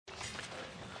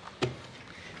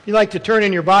If you'd like to turn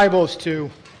in your Bibles to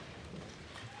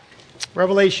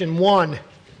Revelation 1.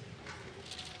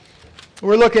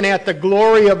 We're looking at the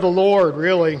glory of the Lord,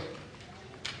 really.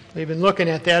 We've been looking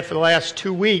at that for the last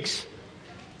 2 weeks.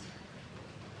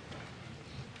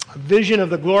 A vision of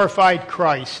the glorified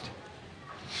Christ.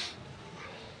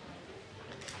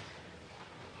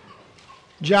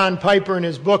 John Piper, in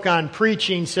his book on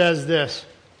preaching, says this: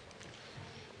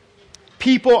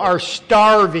 people are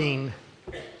starving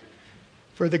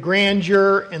for the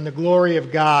grandeur and the glory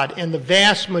of God, and the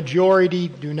vast majority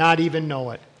do not even know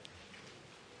it.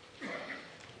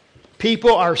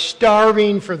 People are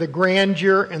starving for the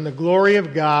grandeur and the glory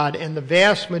of God, and the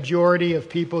vast majority of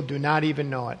people do not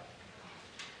even know it.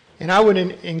 And I would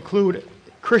include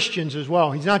Christians as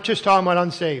well. He's not just talking about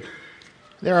unsaved.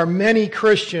 There are many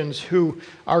Christians who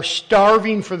are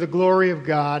starving for the glory of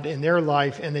God in their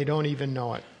life, and they don't even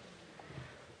know it.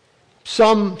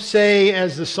 Some say,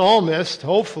 as the psalmist,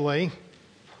 hopefully,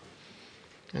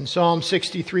 in Psalm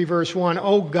 63, verse 1,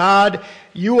 "O God,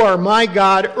 you are my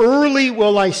God. Early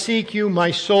will I seek you.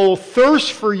 My soul thirsts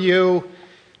for you.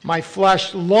 My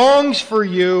flesh longs for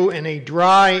you in a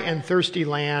dry and thirsty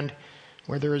land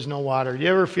where there is no water." Do you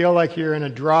ever feel like you're in a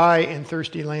dry and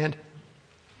thirsty land?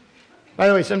 By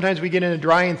the way, sometimes we get in a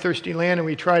dry and thirsty land and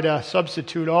we try to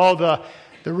substitute all the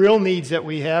real needs that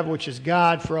we have, which is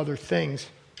God, for other things.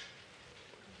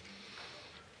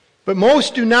 But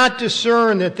most do not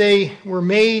discern that they were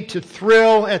made to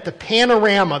thrill at the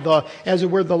panorama, as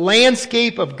it were, the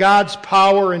landscape of God's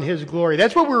power and His glory.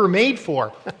 That's what we were made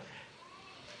for.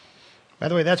 By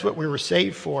the way, that's what we were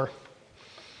saved for.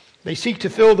 They seek to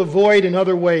fill the void in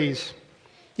other ways.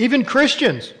 Even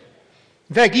Christians.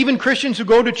 In fact, even Christians who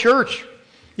go to church.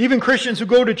 Even Christians who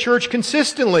go to church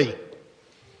consistently.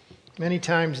 Many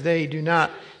times they're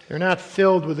not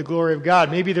filled with the glory of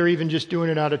God. Maybe they're even just doing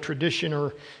it out of tradition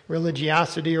or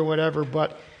religiosity or whatever.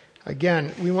 But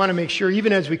again, we want to make sure,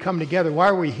 even as we come together, why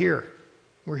are we here?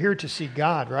 We're here to see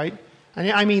God, right?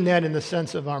 And I mean that in the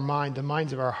sense of our mind, the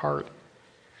minds of our heart.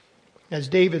 As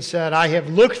David said, "I have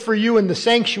looked for you in the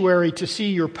sanctuary to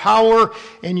see your power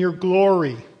and your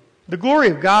glory." The glory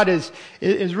of God is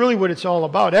really what it's all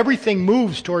about. Everything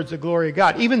moves towards the glory of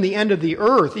God. Even the end of the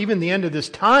earth, even the end of this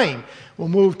time, will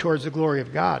move towards the glory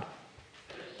of God.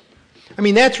 I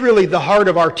mean, that's really the heart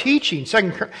of our teaching.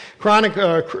 2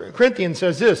 Corinthians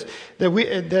says this,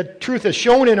 that truth is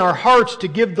shown in our hearts to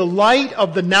give the light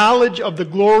of the knowledge of the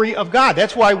glory of God.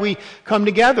 That's why we come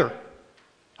together.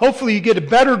 Hopefully you get a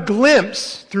better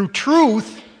glimpse through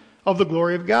truth of the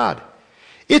glory of God.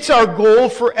 It's our goal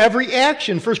for every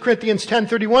action. 1 Corinthians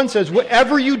 10:31 says,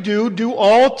 "Whatever you do, do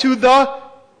all to the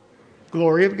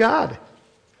glory of God."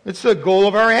 It's the goal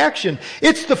of our action.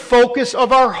 It's the focus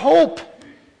of our hope.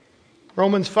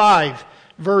 Romans 5,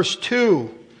 verse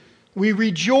 2. We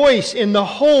rejoice in the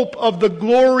hope of the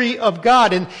glory of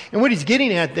God. And what he's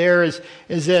getting at there is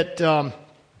that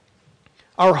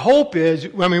our hope is,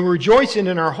 we're rejoicing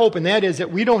in our hope, and that is that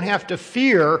we don't have to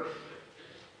fear,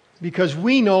 because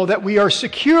we know that we are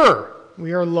secure.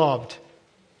 We are loved.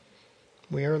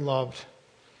 We are loved.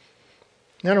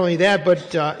 Not only that,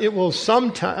 but it will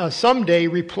someday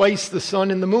replace the sun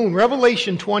and the moon.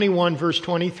 Revelation 21, verse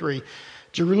 23.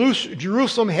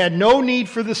 Jerusalem had no need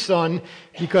for the sun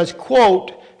because,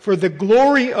 quote, "for the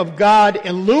glory of God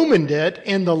illumined it,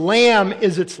 and the Lamb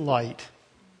is its light."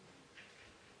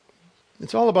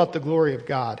 It's all about the glory of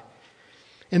God.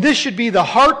 And this should be the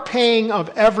heart pang of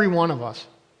every one of us,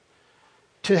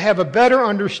 to have a better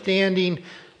understanding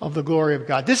of the glory of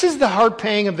God. This is the heart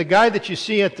pang of the guy that you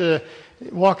see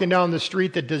walking down the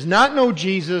street that does not know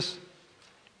Jesus,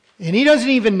 and he doesn't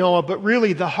even know it, but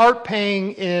really the heart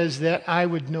pang is that I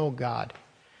would know God.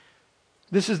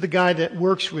 This is the guy that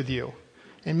works with you.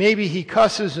 And maybe he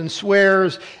cusses and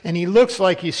swears, and he looks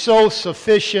like he's so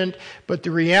sufficient, but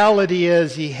the reality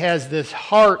is he has this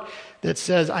heart that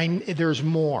says, there's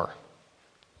more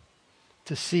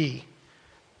to see.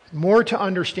 More to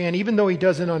understand, even though he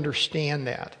doesn't understand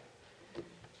that.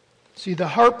 See, the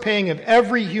heart pang of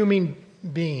every human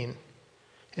being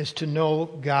is to know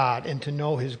God and to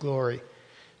know His glory.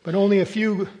 But only a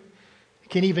few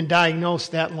can even diagnose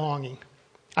that longing.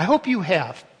 I hope you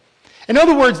have. In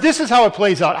other words, this is how it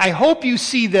plays out. I hope you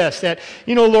see this, that,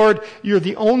 Lord, you're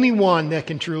the only one that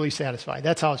can truly satisfy.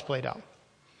 That's how it's played out.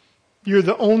 You're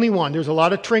the only one. There's a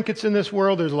lot of trinkets in this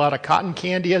world. There's a lot of cotton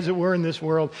candy, as it were, in this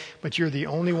world. But you're the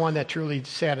only one that truly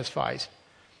satisfies.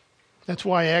 That's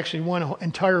why actually one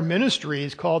entire ministry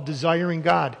is called Desiring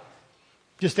God.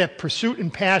 Just that pursuit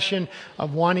and passion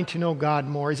of wanting to know God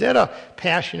more. Is that a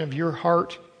passion of your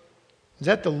heart? Is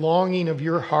that the longing of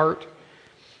your heart?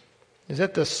 Is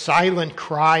that the silent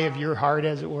cry of your heart,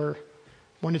 as it were?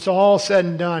 When it's all said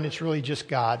and done, it's really just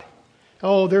God.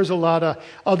 Oh, there's a lot of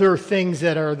other things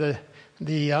that are the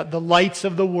lights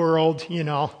of the world, you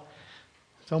know.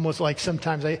 It's almost like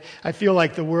sometimes I feel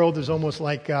like the world is almost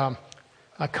like a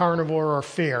carnivore or a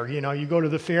fair. You know, you go to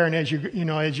the fair, and as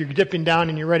you're dipping down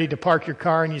and you're ready to park your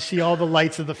car, and you see all the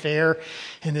lights of the fair,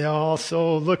 and they all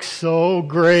look so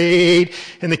great,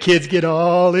 and the kids get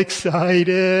all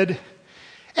excited.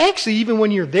 Actually, even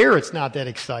when you're there, it's not that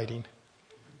exciting.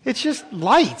 It's just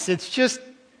lights. It's a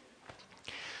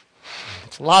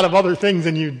lot of other things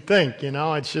than you'd think, you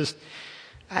know. It's just,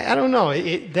 I don't know.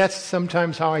 That's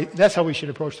sometimes that's how we should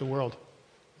approach the world,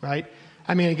 right?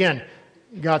 I mean, again,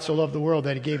 God so loved the world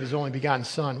that He gave His only begotten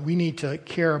Son. We need to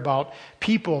care about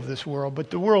people of this world,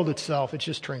 but the world itself, it's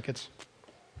just trinkets.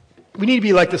 We need to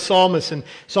be like the psalmist in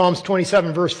Psalms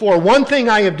 27, verse 4. One thing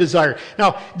I have desired.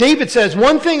 Now, David says,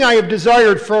 one thing I have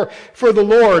desired for the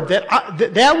Lord,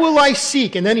 that will I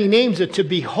seek. And then he names it, to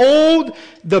behold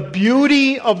the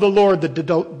beauty of the Lord,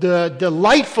 the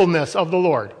delightfulness of the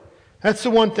Lord. That's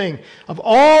the one thing. Of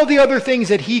all the other things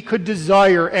that he could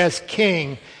desire as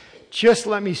king, just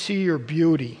let me see your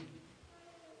beauty.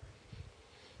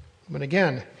 But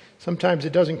again, sometimes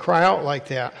it doesn't cry out like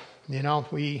that. You know,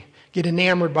 we get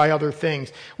enamored by other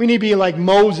things. We need to be like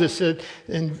Moses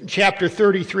in chapter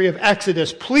 33 of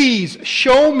Exodus. Please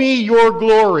show me your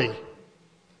glory.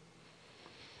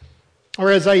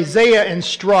 Or as Isaiah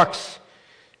instructs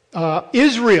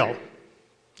Israel,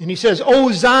 and he says, O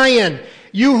Zion,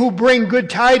 you who bring good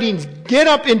tidings, get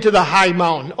up into the high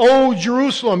mountain. O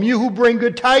Jerusalem, you who bring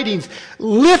good tidings,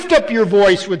 lift up your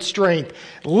voice with strength.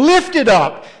 Lift it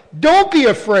up. Don't be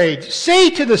afraid. Say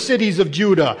to the cities of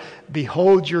Judah,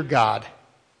 behold your God.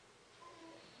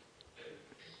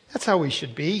 That's how we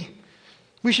should be.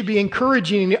 We should be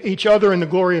encouraging each other in the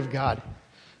glory of God.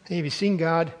 Hey, have you seen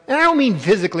God? And I don't mean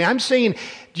physically. I'm saying,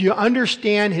 do you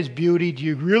understand His beauty? Do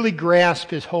you really grasp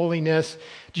His holiness?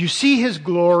 Do you see His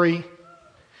glory?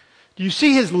 Do you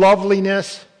see His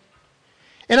loveliness?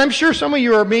 And I'm sure some of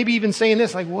you are maybe even saying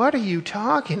this, like, what are you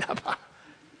talking about?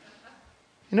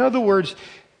 In other words,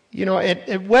 you know,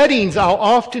 at weddings, I'll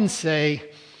often say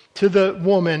to the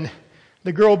woman,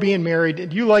 the girl being married,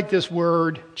 do you like this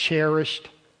word, cherished?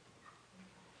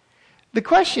 The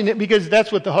question, because that's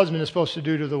what the husband is supposed to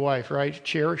do to the wife, right?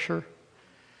 Cherish her.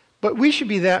 But we should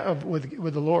be that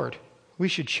with the Lord. We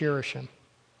should cherish Him,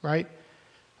 right?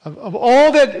 Of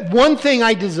all that, one thing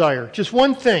I desire, just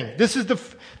one thing. This is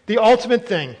the ultimate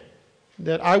thing,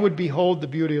 that I would behold the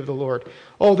beauty of the Lord.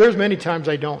 Oh, there's many times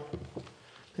I don't.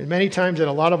 There's many times that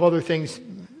a lot of other things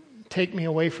take me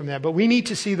away from that. But we need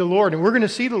to see the Lord, and we're going to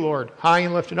see the Lord high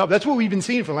and lifted up. That's what we've been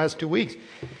seeing for the last 2 weeks.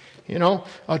 You know,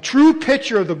 a true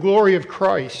picture of the glory of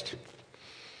Christ.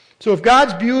 So if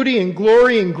God's beauty and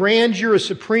glory and grandeur is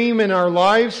supreme in our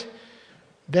lives,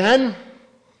 then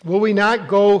will we not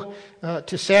go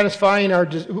to satisfying our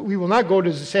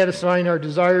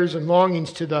desires and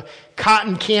longings to the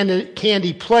cotton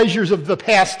candy pleasures of the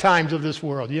pastimes of this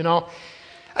world, you know?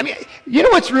 I mean, you know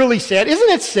what's really sad? Isn't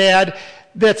it sad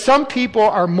that some people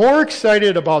are more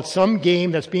excited about some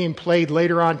game that's being played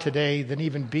later on today than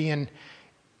even being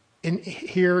in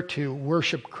here to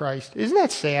worship Christ? Isn't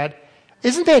that sad?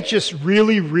 Isn't that just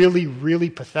really, really, really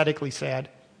pathetically sad?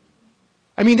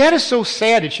 I mean, that is so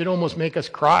sad it should almost make us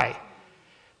cry.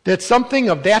 That something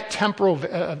of that temporal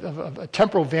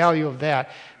value of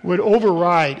that would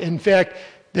override. In fact,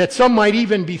 that some might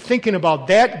even be thinking about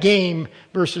that game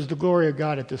versus the glory of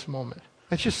God at this moment.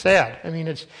 That's just sad. I mean,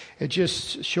 it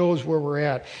just shows where we're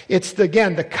at. It's,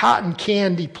 again, the cotton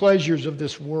candy pleasures of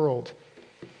this world.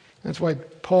 That's why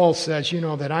Paul says, you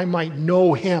know, that I might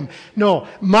know Him. No,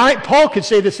 Paul could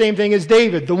say the same thing as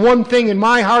David. The one thing in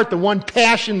my heart, the one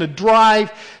passion, the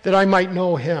drive, that I might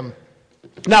know Him.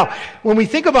 Now, when we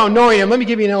think about knowing Him, let me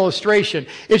give you an illustration.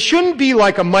 It shouldn't be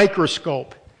like a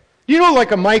microscope. You know,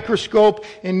 like a microscope,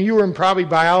 and you were in probably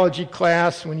biology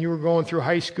class when you were going through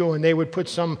high school, and they would put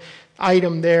some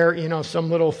item there, you know, some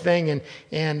little thing,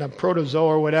 and a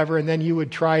protozoa or whatever, and then you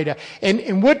would try to,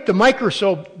 and what the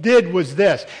microscope did was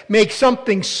this, make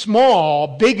something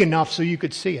small big enough so you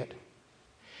could see it.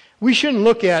 We shouldn't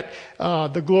look at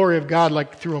the glory of God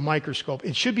like through a microscope.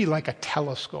 It should be like a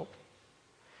telescope.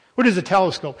 What is a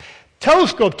telescope?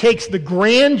 Telescope takes the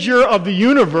grandeur of the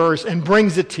universe and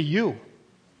brings it to you.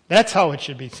 That's how it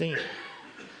should be seen.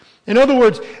 In other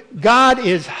words, God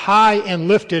is high and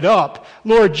lifted up.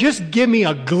 Lord, just give me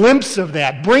a glimpse of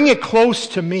that. Bring it close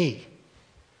to me.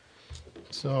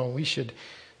 So we should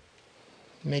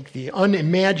make the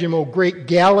unimaginable great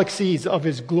galaxies of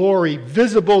His glory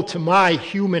visible to my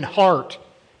human heart.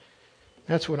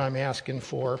 That's what I'm asking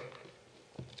for.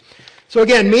 So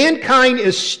again, mankind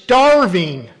is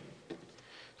starving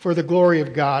for the glory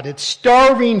of God. It's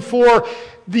starving for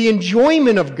the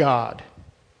enjoyment of God.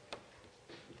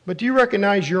 But do you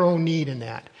recognize your own need in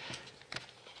that?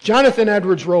 Jonathan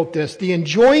Edwards wrote this: "The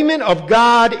enjoyment of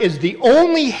God is the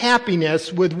only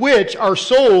happiness with which our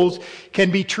souls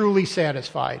can be truly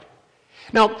satisfied."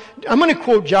 Now, I'm going to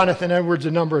quote Jonathan Edwards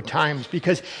a number of times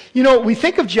because, we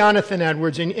think of Jonathan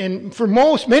Edwards, and for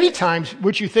many times,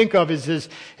 what you think of is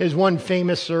his one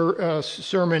famous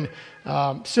sermon,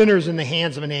 Sinners in the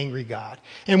Hands of an Angry God.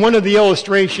 And one of the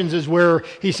illustrations is where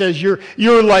he says,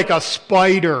 you're like a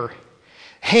spider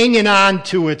hanging on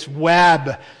to its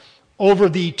web over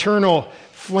the eternal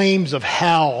flames of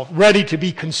hell, ready to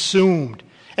be consumed.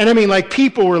 And I mean, like,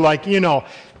 people were like,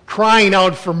 crying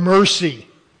out for mercy.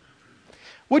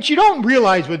 What you don't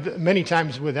realize many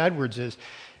times with Edwards is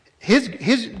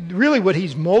his really what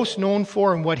he's most known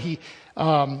for and what he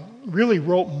really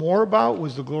wrote more about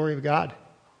was the glory of God.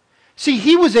 See,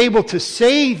 he was able to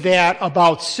say that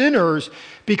about sinners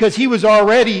because he had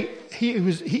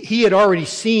already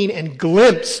seen and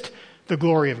glimpsed the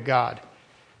glory of God.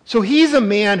 So he's a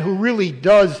man who really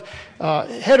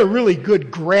had a really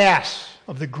good grasp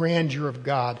of the grandeur of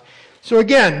God. So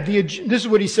again, this is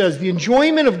what he says: the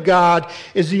enjoyment of God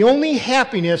is the only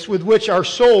happiness with which our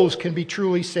souls can be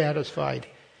truly satisfied.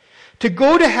 To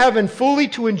go to heaven fully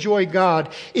to enjoy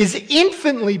God is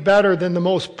infinitely better than the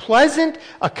most pleasant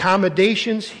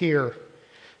accommodations here.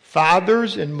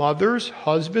 Fathers and mothers,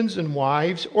 husbands and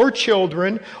wives, or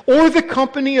children, or the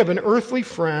company of an earthly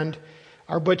friend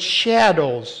are but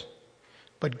shadows,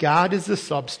 but God is the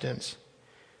substance.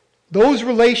 Those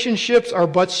relationships are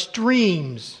but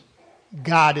streams.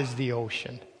 God is the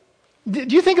ocean.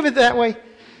 Do you think of it that way?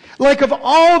 Like, of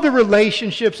all the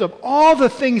relationships, of all the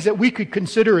things that we could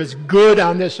consider as good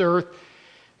on this earth,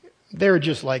 they're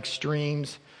just like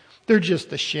streams. They're just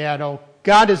the shadow.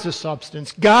 God is the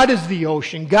substance. God is the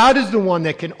ocean. God is the one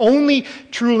that can only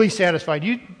truly satisfy.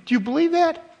 Do you believe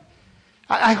that?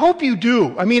 I hope you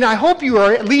do. I mean, I hope you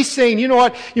are at least saying, you know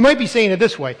what? You might be saying it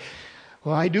this way: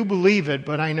 well, I do believe it,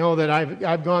 but I know that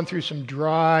I've gone through some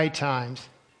dry times.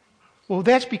 Well,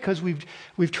 that's because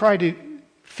we've tried to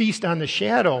feast on the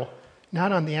shadow,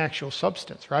 not on the actual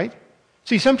substance, right?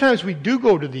 See, sometimes we do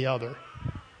go to the other.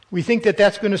 We think that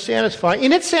that's going to satisfy,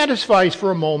 and it satisfies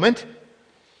for a moment.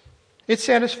 It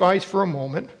satisfies for a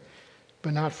moment,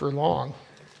 but not for long.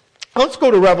 Let's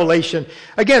go to Revelation.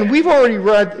 Again, we've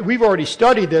already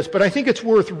studied this, but I think it's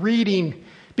worth reading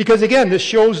because, again, this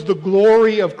shows the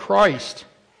glory of Christ.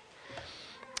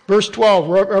 Verse 12,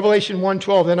 Revelation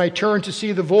 1:12, "Then I turned to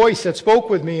see the voice that spoke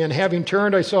with me, and having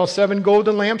turned I saw 7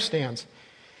 golden lampstands.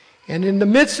 And in the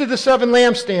midst of the 7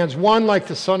 lampstands, one like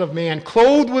the Son of Man,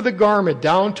 clothed with a garment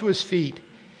down to his feet,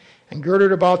 and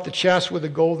girded about the chest with a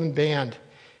golden band.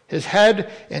 His head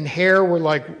and hair were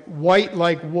white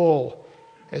like wool,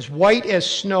 as white as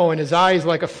snow, and his eyes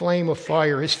like a flame of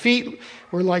fire. His feet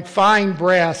were like fine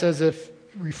brass, as if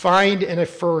refined in a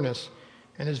furnace,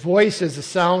 and his voice is the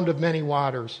sound of many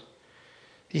waters.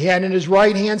 He had in his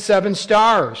right hand 7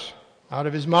 stars. Out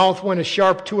of his mouth went a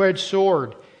sharp 2-edged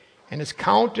sword, and his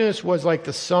countenance was like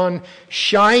the sun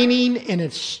shining in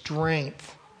its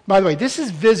strength." By the way, this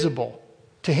is visible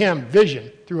to him,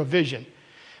 through a vision.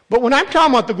 But when I'm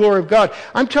talking about the glory of God,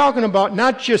 I'm talking about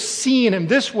not just seeing him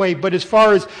this way, but as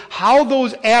far as how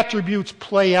those attributes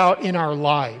play out in our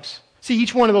lives. See,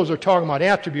 each one of those are talking about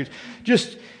attributes.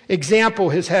 Just example,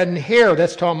 his head and hair,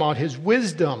 that's talking about his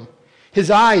wisdom. His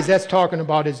eyes, that's talking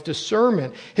about his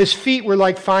discernment. His feet were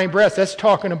like fine brass. That's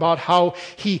talking about how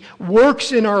he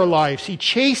works in our lives. He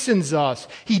chastens us.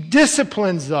 He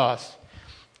disciplines us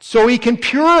so he can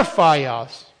purify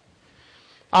us.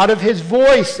 Out of his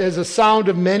voice is a sound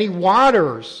of many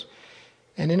waters.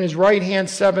 And in his right hand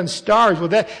 7 stars. Well,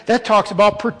 that talks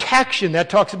about protection. That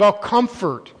talks about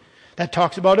comfort. That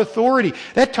talks about authority.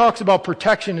 That talks about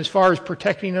protection as far as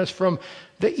protecting us from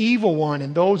the evil one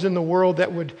and those in the world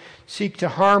that would seek to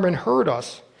harm and hurt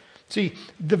us. See,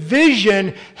 the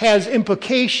vision has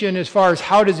implication as far as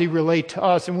how does he relate to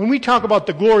us. And when we talk about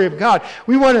the glory of God,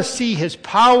 we want to see his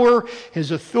power,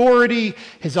 his authority,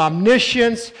 his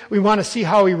omniscience. We want to see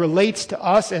how he relates to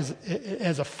us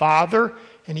as a father,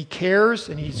 and he cares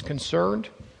and he's concerned.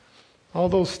 All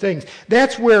those things.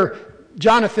 That's where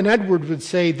Jonathan Edwards would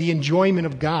say the enjoyment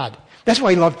of God. That's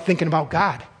why he loved thinking about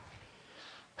God.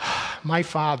 My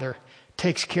Father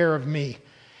takes care of me.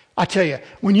 I tell you,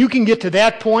 when you can get to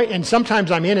that point, and sometimes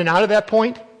I'm in and out of that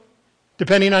point,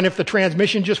 depending on if the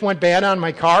transmission just went bad on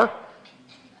my car,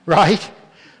 right?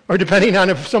 Or depending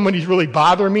on if somebody's really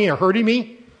bothering me or hurting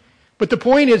me. But the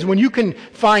point is, when you can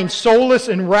find solace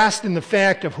and rest in the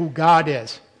fact of who God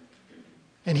is,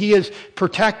 and He is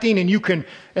protecting, and you can,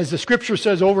 as the Scripture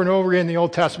says over and over again in the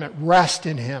Old Testament, rest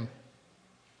in Him.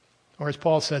 Or as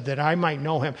Paul said, that I might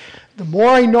know Him. The more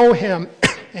I know Him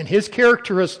and His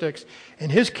characteristics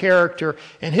and His character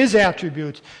and His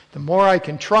attributes, the more I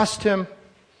can trust Him,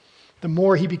 the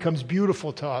more He becomes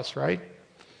beautiful to us, right?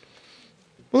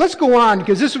 Well, let's go on,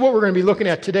 because this is what we're going to be looking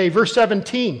at today. Verse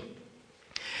 17.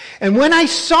 And when I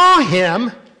saw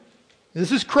Him,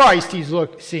 this is Christ he's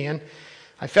seeing,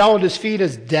 I fell at His feet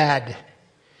as dead.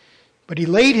 But He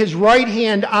laid His right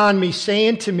hand on me,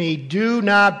 saying to me, do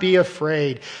not be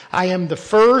afraid. I am the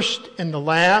first and the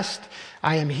last.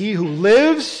 I am He who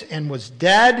lives and was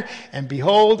dead, and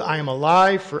behold, I am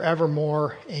alive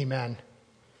forevermore. Amen.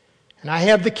 And I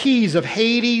have the keys of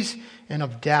Hades and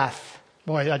of death.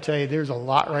 Boy, I tell you, there's a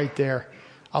lot right there.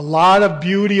 A lot of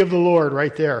beauty of the Lord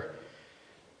right there.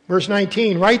 Verse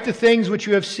 19, write the things which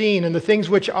you have seen, and the things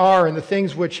which are, and the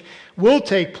things which will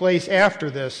take place after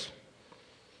this.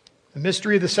 The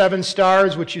mystery of the 7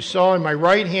 stars which you saw in my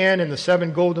right hand, and the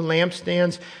 7 golden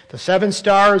lampstands, the 7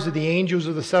 stars are the angels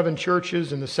of the 7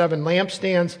 churches, and the 7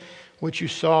 lampstands which you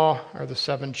saw are the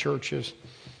 7 churches.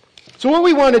 So what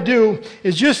we want to do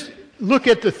is just look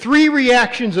at the 3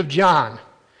 reactions of John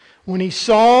when he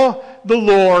saw the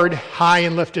Lord high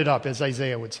and lifted up, as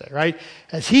Isaiah would say, right?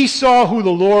 As he saw who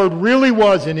the Lord really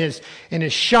was in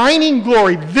his shining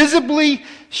glory, visibly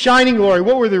shining glory.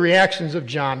 What were the reactions of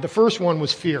John? The first one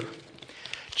was fear.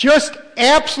 Just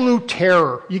absolute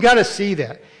terror. You got to see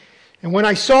that. And when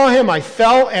I saw Him, I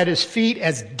fell at His feet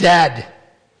as dead.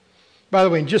 By the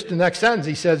way, in just the next sentence,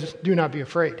 he says, do not be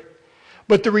afraid.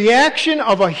 But the reaction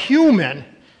of a human,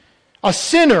 a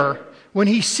sinner, when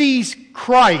he sees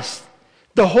Christ,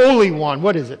 the Holy One,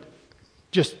 what is it?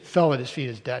 Just fell at His feet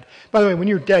as dead. By the way, when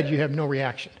you're dead, you have no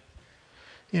reaction.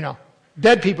 You know,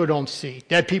 dead people don't see.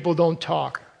 Dead people don't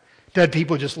talk. Dead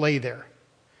people just lay there.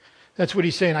 That's what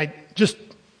he's saying. I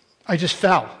just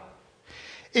fell.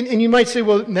 And you might say,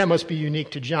 well, that must be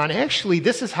unique to John. Actually,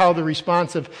 this is how the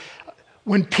response of,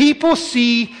 when people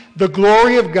see the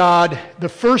glory of God, the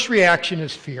first reaction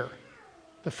is fear.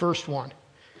 The first one.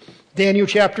 Daniel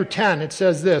chapter 10, it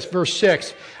says this, verse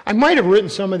 6. I might have written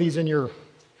some of these in your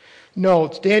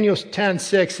notes. Daniel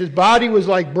 10:6. His body was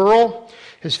like beryl,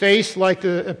 his face like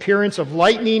the appearance of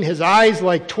lightning, his eyes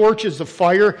like torches of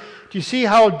fire. Do you see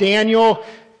how Daniel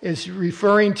is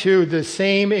referring to the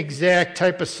same exact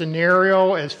type of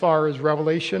scenario as far as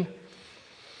Revelation?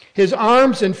 His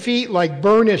arms and feet like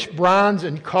burnished bronze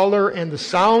in color, and the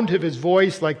sound of his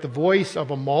voice like the voice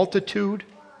of a multitude.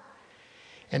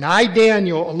 And I,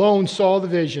 Daniel, alone saw the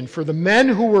vision. For the men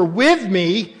who were with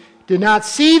me did not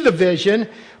see the vision,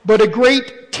 but a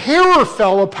great terror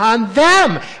fell upon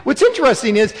them. What's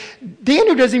interesting is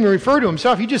Daniel doesn't even refer to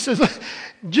himself. He just says,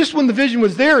 just when the vision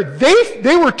was there,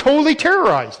 they were totally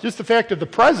terrorized. Just the fact of the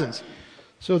presence.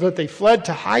 So that they fled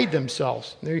to hide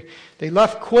themselves. They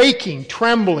left quaking,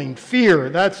 trembling, fear.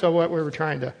 That's what we were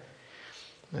trying to.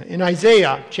 In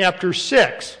Isaiah chapter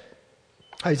 6,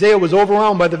 Isaiah was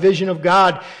overwhelmed by the vision of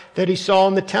God that he saw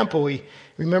in the temple.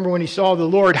 Remember when he saw the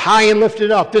Lord high and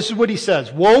lifted up. This is what he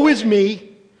says. Woe is me,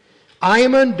 I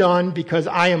am undone, because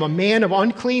I am a man of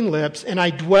unclean lips, and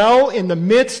I dwell in the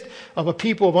midst of a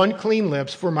people of unclean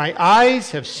lips, for my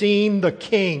eyes have seen the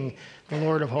King, the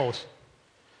Lord of hosts.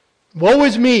 Woe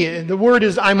is me. The word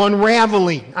is I'm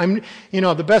unraveling.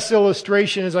 The best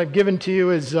illustration as I've given to you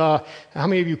is, how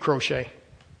many of you crochet?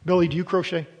 Billy, do you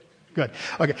crochet? Good.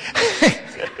 Okay.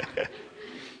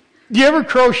 Do you ever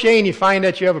crochet and you find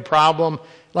that you have a problem?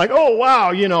 Like, oh,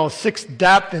 wow, 6th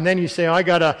depth, and then you say,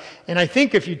 oh, and I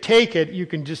think if you take it, you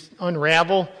can just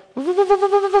unravel.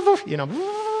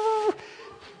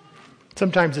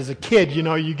 Sometimes as a kid,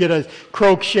 you get a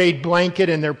crocheted blanket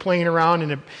and they're playing around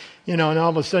and and all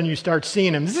of a sudden you start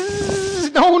seeing them.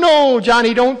 No,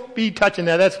 Johnny, don't be touching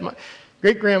that. That's my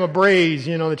great-grandma Bray's,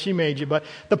 that she made you. But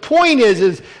the point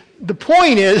is,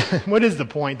 what is the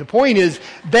point? The point is,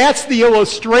 that's the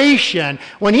illustration.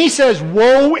 When he says,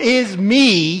 woe is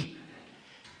me,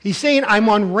 he's saying, I'm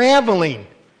unraveling.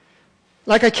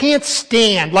 Like I can't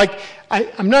stand. Like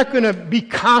I'm not going to be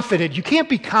confident. You can't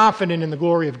be confident in the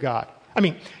glory of God.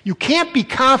 You can't be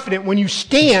confident when you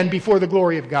stand before the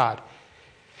glory of God.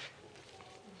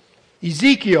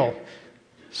 Ezekiel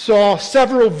saw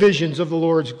several visions of the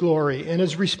Lord's glory, and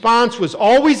his response was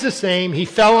always the same. He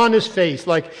fell on his face,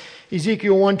 like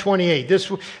Ezekiel 1:28.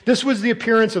 This was the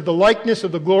appearance of the likeness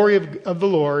of the glory of the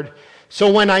Lord.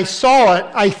 So when I saw it,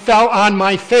 I fell on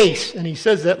my face. And he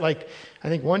says that like, I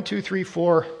think 1, 2, 3,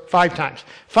 4, 5 times.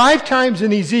 5 times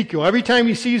in Ezekiel. Every time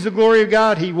he sees the glory of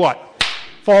God, he what?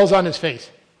 falls on his face.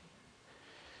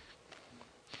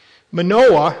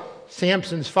 Manoah,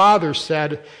 Samson's father,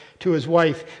 said to his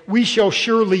wife, "We shall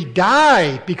surely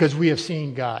die because we have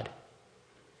seen God."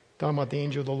 Talking about the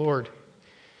angel of the Lord.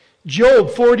 Job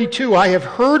 42, "I have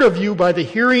heard of you by the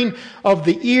hearing of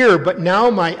the ear, but now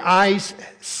my eyes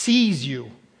sees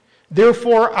you.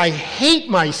 Therefore I hate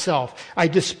myself, I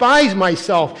despise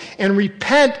myself, and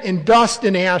repent in dust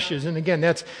and ashes." And again,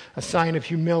 that's a sign of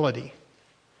humility.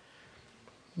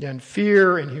 Again,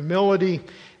 fear and humility.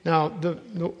 Now,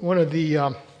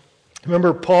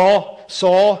 remember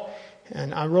Saul,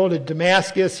 and on the road to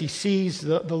Damascus, he sees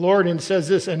the Lord and says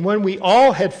this, "And when we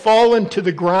all had fallen to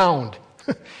the ground,"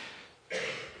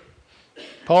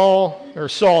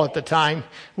 Saul at the time,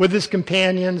 with his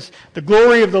companions, the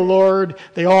glory of the Lord,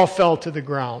 they all fell to the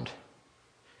ground.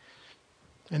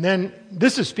 And then,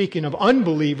 this is speaking of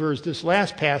unbelievers, this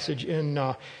last passage in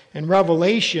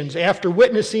Revelations, after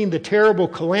witnessing the terrible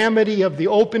calamity of the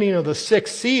opening of the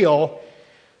sixth seal,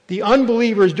 the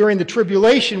unbelievers during the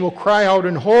tribulation will cry out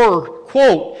in horror,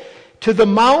 quote, "To the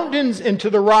mountains and to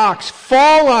the rocks,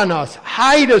 fall on us,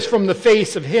 hide us from the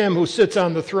face of him who sits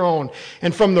on the throne,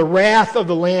 and from the wrath of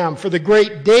the Lamb, for the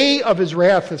great day of his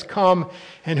wrath has come,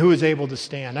 and who is able to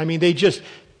stand?" I mean, they just,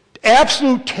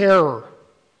 absolute terror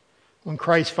when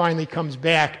Christ finally comes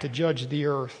back to judge the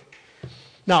earth.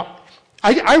 Now,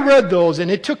 I read those,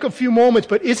 and it took a few moments,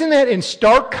 but isn't that in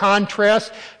stark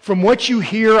contrast from what you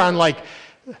hear on, like,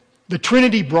 the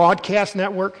Trinity Broadcast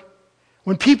Network?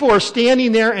 When people are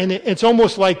standing there and it's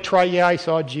almost like, I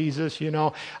saw Jesus, you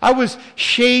know. I was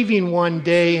shaving one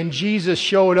day and Jesus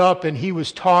showed up and he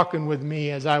was talking with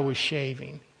me as I was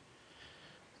shaving.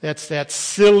 That's that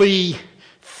silly,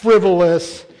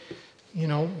 frivolous,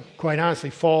 quite honestly,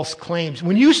 false claims.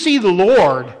 When you see the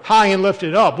Lord high and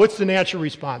lifted up, what's the natural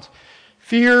response?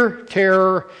 Fear,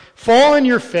 terror, fall on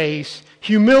your face,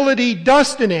 humility,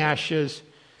 dust and ashes.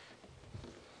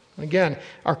 Again,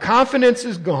 our confidence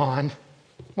is gone.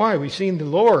 Why? We've seen the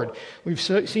Lord. We've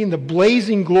seen the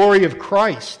blazing glory of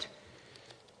Christ.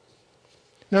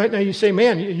 Now you say,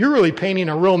 man, you're really painting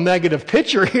a real negative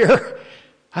picture here.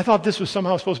 I thought this was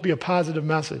somehow supposed to be a positive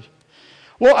message.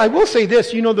 Well, I will say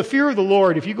this, the fear of the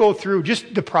Lord, if you go through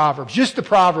just the Proverbs,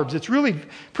 it's really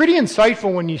pretty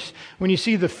insightful when you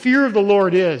see the fear of the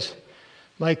Lord is.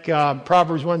 Like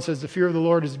Proverbs 1 says, the fear of the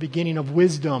Lord is the beginning of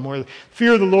wisdom, or the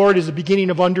fear of the Lord is the beginning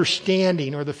of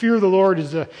understanding, or the fear of the Lord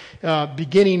is the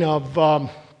beginning of,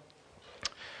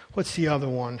 what's the other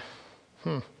one?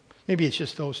 Maybe it's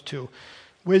just those two.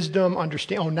 Wisdom,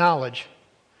 knowledge.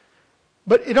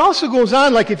 But it also goes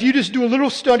on, like if you just do a little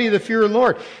study of the fear of the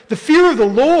Lord. The fear of the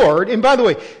Lord, and by the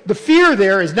way, the fear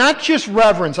there is not just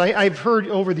reverence. I've heard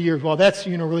over the years, well, that's,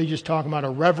 really just talking about a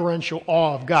reverential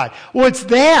awe of God. Well, it's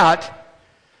that.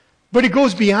 But it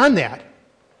goes beyond that.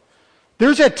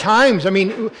 There's at times,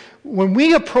 when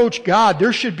we approach God,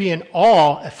 there should be an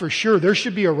awe, for sure. There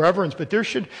should be a reverence, but there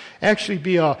should actually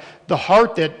be the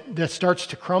heart that starts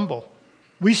to crumble.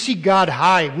 We see God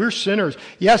high. We're sinners.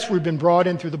 Yes, we've been brought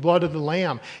in through the blood of the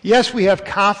Lamb. Yes, we have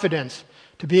confidence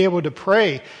to be able to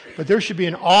pray, but there should be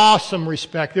an awesome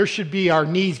respect. There should be our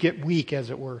knees get weak, as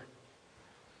it were.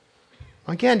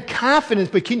 Again, confidence,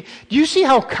 but do you see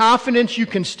how confidence you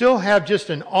can still have just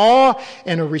an awe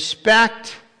and a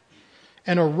respect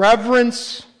and a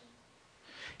reverence?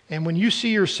 And when you see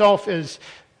yourself as,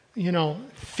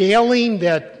 failing,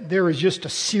 that there is just a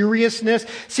seriousness.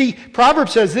 See,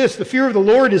 Proverbs says this, the fear of the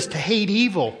Lord is to hate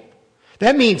evil.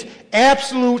 That means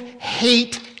absolute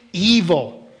hate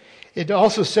evil. It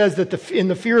also says that in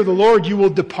the fear of the Lord you will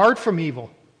depart from evil.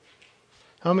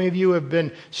 How many of you have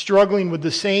been struggling with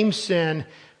the same sin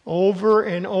over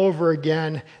and over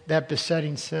again, that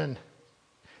besetting sin?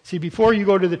 See, before you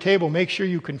go to the table, make sure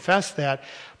you confess that.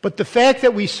 But the fact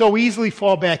that we so easily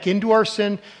fall back into our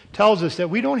sin tells us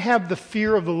that we don't have the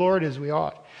fear of the Lord as we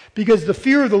ought. Because the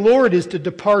fear of the Lord is to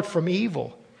depart from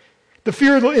evil. In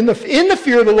the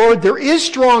fear of the Lord, there is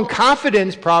strong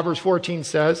confidence, Proverbs 14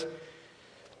 says.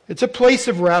 It's a place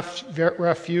of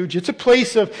refuge. It's a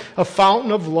place of a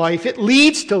fountain of life. It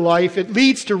leads to life. It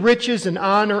leads to riches and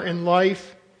honor and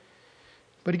life.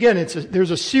 But again,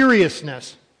 there's a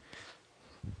seriousness.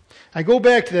 I go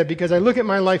back to that because I look at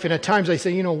my life and at times I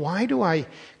say, why do I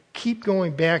keep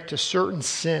going back to certain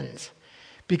sins?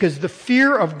 Because the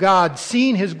fear of God,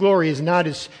 seeing His glory, is not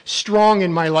as strong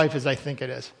in my life as I think it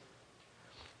is.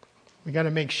 We got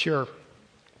to make sure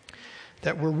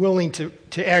that we're willing to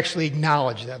actually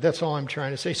acknowledge that. That's all I'm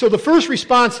trying to say. So the first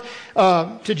response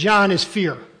to John is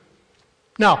fear.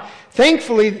 Now,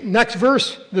 thankfully, the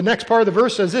next part of the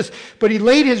verse says this, "But He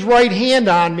laid His right hand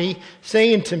on me,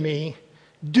 saying to me,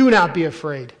 'Do not be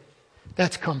afraid.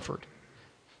 That's comfort.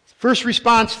 First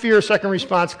response, fear. Second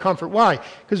response, comfort. Why?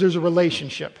 Because there's a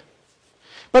relationship.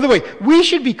 By the way, we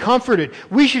should be comforted.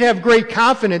 We should have great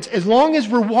confidence as long as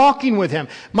we're walking with Him.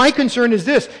 My concern is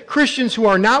this: Christians who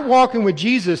are not walking with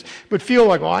Jesus but feel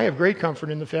like, I have great comfort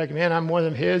in the fact, man, I'm one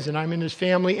of His and I'm in His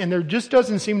family, and there just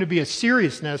doesn't seem to be a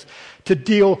seriousness to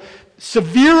deal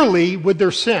severely with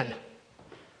their sin.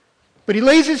 But He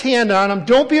lays His hand on them.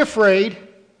 Don't be afraid.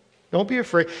 Don't be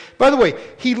afraid. By the way,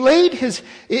 He laid His,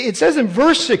 it says in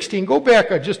verse 16, go back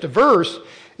just a verse,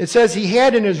 it says He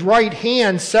had in His right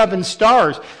hand 7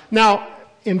 stars. Now,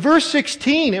 in verse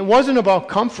 16, it wasn't about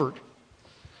comfort.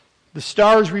 The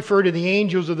stars refer to the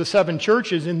angels of the 7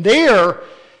 churches, and there,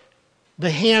 the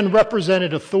hand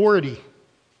represented authority,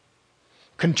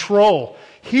 control.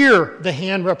 Here, the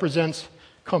hand represents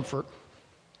comfort.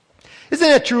 Isn't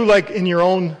that true, like in your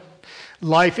own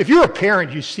life? If you're a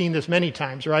parent, you've seen this many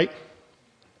times, right?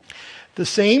 The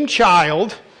same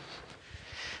child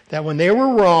that when they were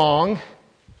wrong,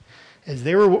 as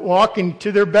they were walking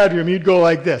to their bedroom, you'd go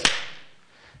like this.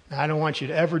 I don't want you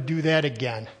to ever do that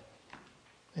again.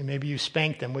 And maybe you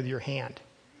spanked them with your hand.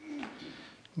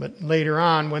 But later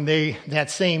on, that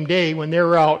same day, when they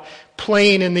were out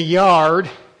playing in the yard,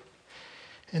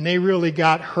 and they really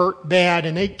got hurt bad,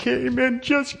 and they came in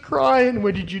just crying,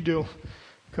 what did you do?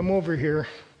 Come over here.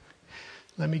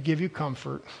 Let me give you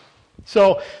comfort.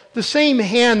 So the same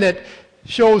hand that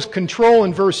shows control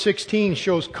in verse 16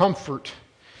 shows comfort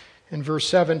in verse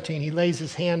 17. He lays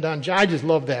His hand on John. I just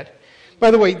love that. By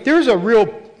the way, there's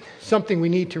something we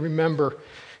need to remember,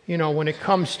 when it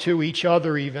comes to each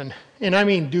other even. And I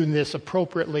mean doing this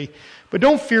appropriately. But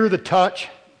don't fear the touch.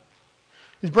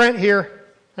 Is Brent here?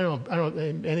 I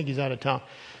think he's out of town.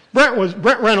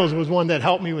 Brent Reynolds was one that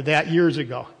helped me with that years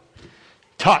ago.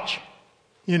 Touch.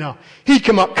 He'd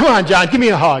come up, come on, John, give me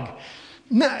a hug.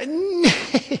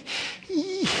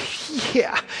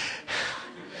 Yeah.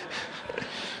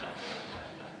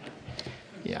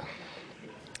 Yeah.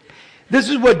 This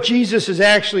is what Jesus is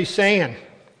actually saying.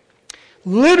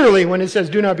 Literally, when it says,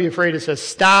 do not be afraid, it says,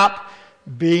 stop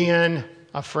being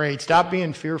afraid. Stop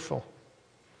being fearful.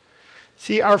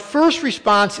 See, our first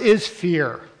response is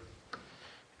fear.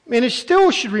 And it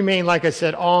still should remain, like I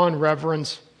said, awe and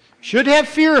reverence. Should have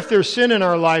fear if there's sin in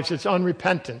our lives that's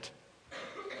unrepentant.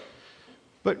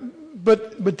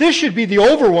 But this should be the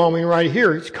overwhelming right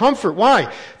here. It's comfort.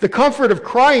 Why? The comfort of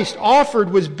Christ offered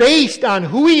was based on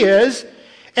who He is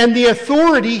and the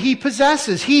authority He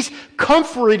possesses. He's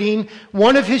comforting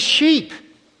one of His sheep.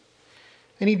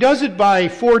 And He does it by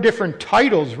 4 different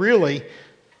titles, really.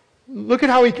 Look at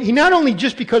how he not only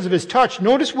just because of His touch,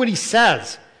 notice what He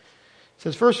says. He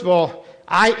says, first of all,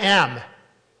 I am.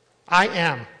 I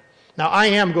am. Now, I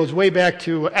am goes way back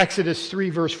to Exodus 3,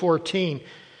 verse 14,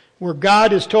 where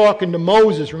God is talking to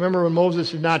Moses. Remember when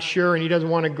Moses is not sure and he doesn't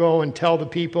want to go and tell the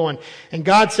people. And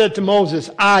God said to Moses,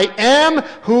 I am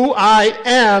who I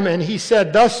am. And He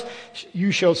said, thus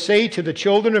you shall say to the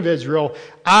children of Israel,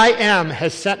 I am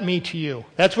has sent me to you.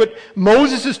 That's what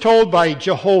Moses is told by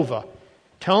Jehovah.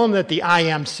 Tell him that the I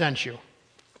am sent you.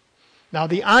 Now,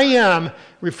 the I am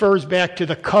refers back to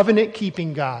the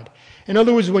covenant-keeping God. In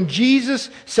other words, when Jesus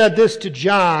said this to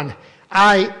John,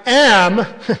 I am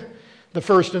the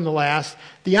first and the last,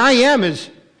 the I am is,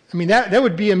 that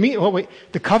would be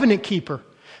the covenant keeper.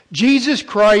 Jesus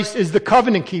Christ is the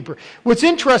covenant keeper. What's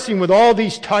interesting with all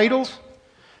these titles,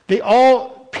 they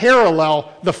all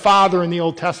parallel the Father in the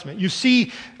Old Testament. You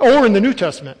see, or in the New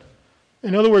Testament.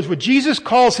 In other words, what Jesus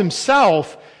calls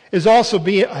Himself is also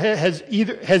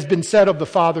has been said of the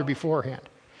Father beforehand.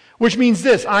 Which means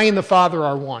this: I and the Father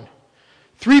are one.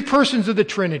 3 persons of the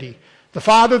Trinity: the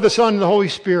Father, the Son, and the Holy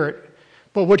Spirit.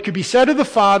 But what could be said of the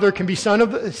Father can be said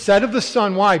of the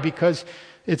Son. Why? Because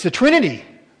it's a Trinity.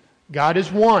 God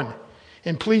is one.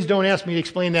 And please don't ask me to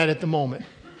explain that at the moment.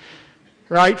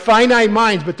 Right? Finite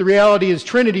minds, but the reality is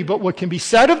Trinity. But what can be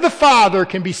said of the Father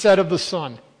can be said of the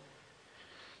Son.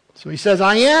 So He says,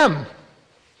 I am.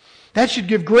 That should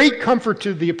give great comfort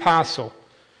to the apostle.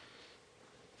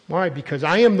 Why? Because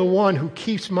I am the one who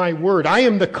keeps my word. I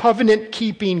am the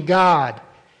covenant-keeping God.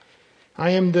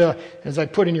 I am the, as I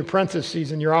put in your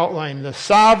parentheses in your outline, the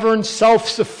sovereign,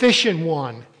 self-sufficient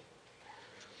one.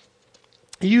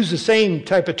 He used the same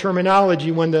type of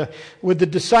terminology with the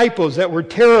disciples that were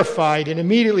terrified, and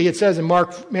immediately it says in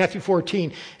Matthew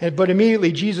 14, but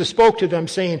immediately Jesus spoke to them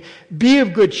saying, be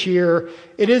of good cheer,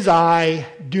 it is I,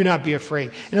 do not be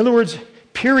afraid. In other words,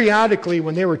 periodically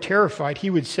when they were terrified,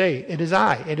 He would say, it is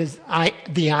I,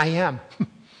 the I am. Do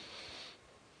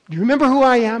you remember who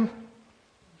I am?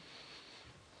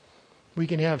 We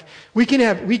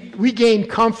gain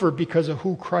comfort because of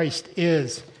who Christ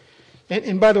is.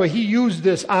 And by the way, he used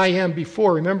this I am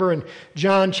before. Remember in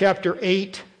John chapter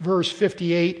 8, verse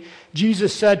 58,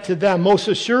 Jesus said to them, most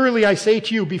assuredly I say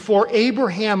to you, before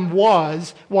Abraham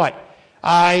was, what?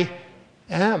 I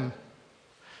am.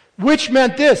 Which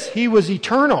meant this, he was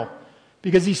eternal.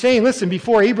 Because he's saying, listen,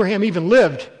 before Abraham even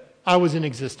lived, I was in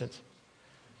existence.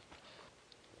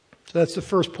 So that's the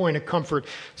first point of comfort.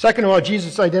 Second of all,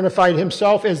 Jesus identified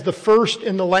himself as the first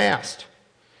and the last.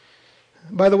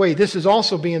 By the way, this is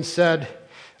also being said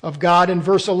of God in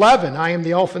verse 11. I am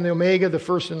the Alpha and the Omega, the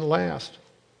first and the last.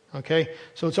 Okay?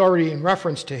 So it's already in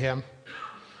reference to him.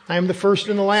 I am the first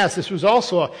and the last. This was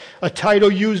also a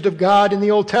title used of God in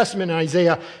the Old Testament. In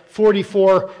Isaiah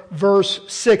 44, verse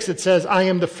 6, it says, I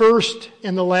am the first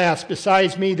and the last.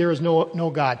 Besides me, there is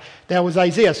no God. That was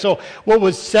Isaiah. So what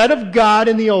was said of God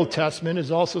in the Old Testament is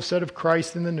also said of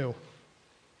Christ in the New.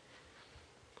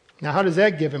 Now, how does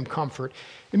that give him comfort?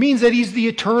 It means that he's the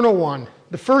eternal one.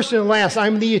 The first and the last.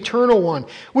 I'm the eternal one.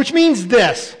 Which means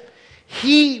this.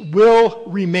 He will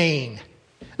remain.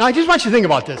 Now, I just want you to think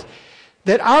about this.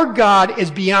 That our God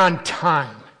is beyond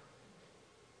time.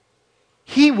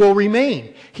 He will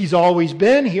remain. He's always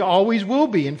been. He always will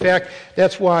be. In fact,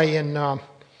 that's why in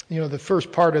the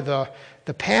first part of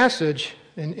the passage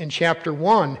in chapter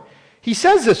 1, he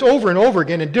says this over and over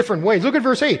again in different ways. Look at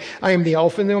verse 8. I am the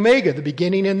Alpha and the Omega, the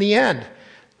beginning and the end.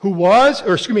 Who is,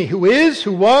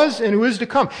 who was, and who is to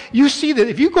come. You see that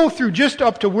if you go through just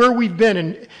up to where we've been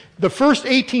in the first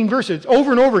 18 verses, over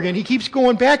and over again, he keeps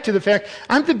going back to the fact,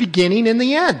 I'm the beginning and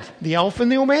the end, the Alpha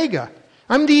and the Omega.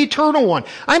 I'm the eternal one.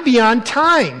 I'm beyond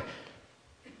time.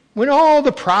 When all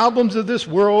the problems of this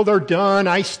world are done,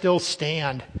 I still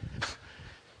stand.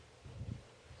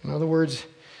 In other words,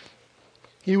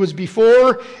 he was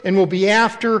before and will be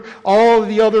after all of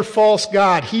the other false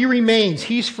god. He remains.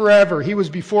 He's forever. He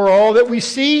was before all that we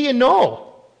see and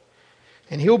know.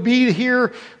 And he'll be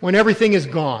here when everything is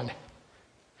gone.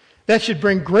 That should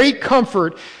bring great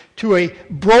comfort to a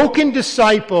broken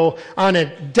disciple on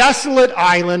a desolate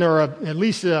island, or at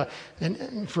least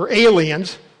for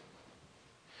aliens.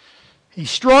 He's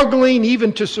struggling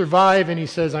even to survive, and he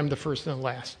says, I'm the first and the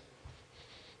last.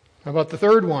 How about the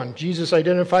third one? Jesus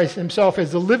identifies himself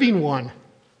as the living one.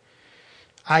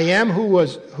 I am who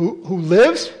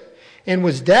lives and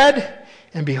was dead,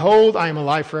 and behold, I am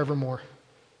alive forevermore.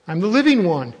 I'm the living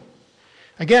one.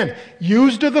 Again,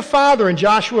 used of the Father in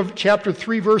Joshua chapter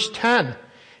 3, verse 10.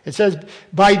 It says,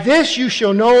 by this you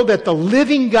shall know that the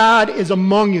living God is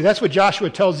among you. That's what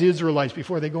Joshua tells the Israelites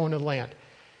before they go into the land.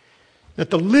 That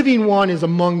the living one is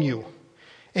among you.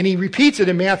 And he repeats it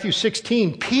in Matthew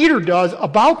 16. Peter does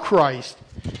about Christ.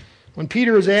 When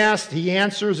Peter is asked, he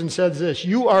answers and says this,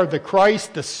 you are the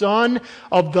Christ, the Son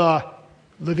of the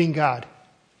living God.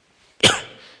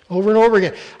 Over and over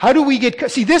again. How do we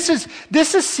get... See, this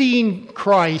is seeing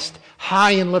Christ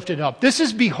high and lifted up. This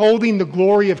is beholding the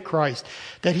glory of Christ.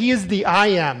 That he is the I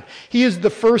am. He is the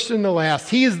first and the last.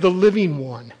 He is the living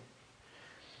one.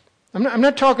 I'm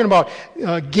not talking about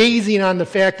gazing on the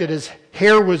fact that his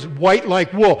hair was white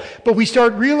like wool, but we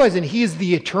start realizing he is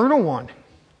the eternal one.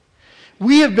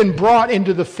 We have been brought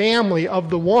into the family of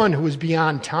the one who is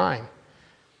beyond time.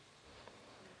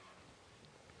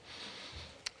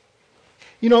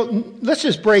 Let's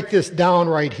just break this down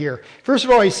right here. First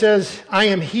of all, he says, I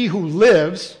am he who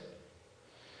lives.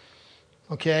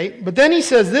 Okay, but then he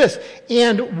says this,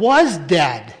 and was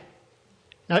dead.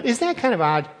 Now, isn't that kind of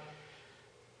odd?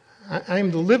 I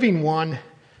am the living one,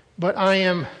 but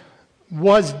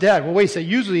was dead. Well, wait a second.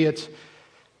 Usually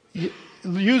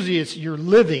it's you're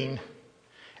living,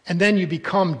 and then you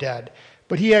become dead.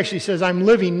 But he actually says, I'm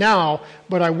living now,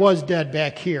 but I was dead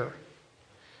back here.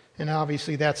 And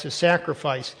obviously that's a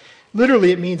sacrifice.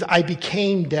 Literally it means I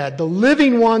became dead. The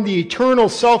living one, the eternal,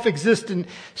 self-existent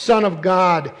Son of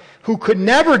God, who could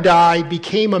never die,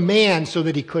 became a man so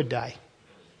that he could die.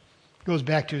 Goes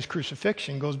back to his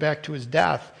crucifixion, goes back to his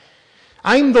death.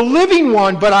 I'm the living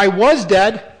one, but I was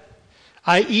dead,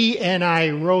 i.e., and I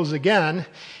rose again,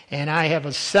 and I have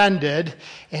ascended,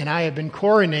 and I have been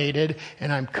coronated,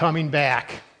 and I'm coming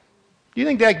back. Do you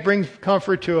think that brings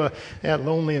comfort to that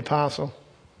lonely apostle?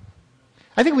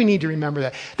 I think we need to remember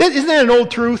that. Isn't that an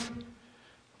old truth?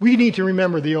 We need to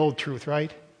remember the old truth,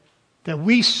 right? That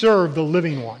we serve the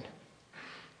living one.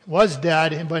 Was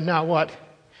dead, but not what?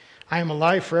 I am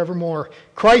alive forevermore.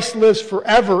 Christ lives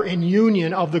forever in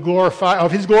union of his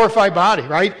glorified body,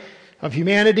 right? Of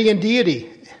humanity and deity.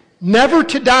 Never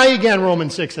to die again,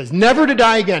 Romans 6 says. Never to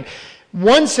die again.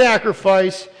 One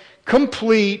sacrifice,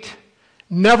 complete,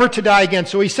 never to die again.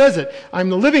 So he says it. I'm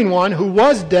the living one who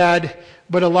was dead,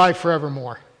 but alive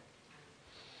forevermore.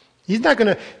 He's not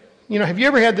going to, have you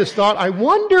ever had this thought? I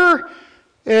wonder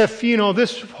if,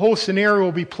 this whole scenario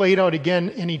will be played out again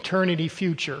in eternity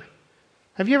future.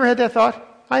 Have you ever had that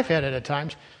thought? I've had it at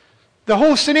times. The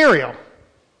whole scenario.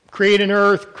 Create an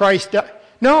earth, Christ died.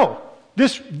 No.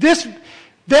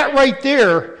 That right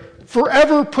there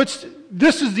forever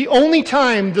this is the only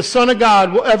time the Son of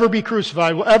God will ever be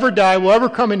crucified, will ever die, will ever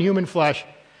come in human flesh.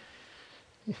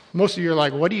 Most of you are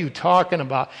like, what are you talking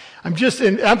about? I'm just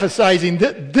emphasizing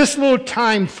that this little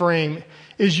time frame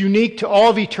is unique to all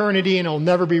of eternity and it will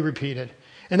never be repeated.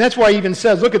 And that's why he even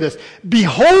says, look at this,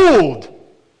 behold,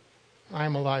 I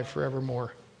am alive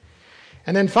forevermore.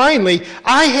 And then finally,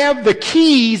 I have the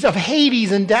keys of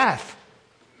Hades and death.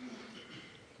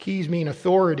 Keys mean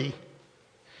authority.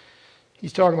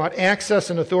 He's talking about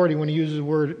access and authority when he uses the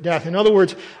word death. In other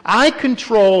words, I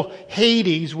control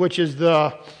Hades, which is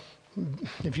those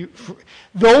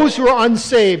who are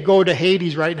unsaved go to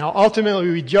Hades right now.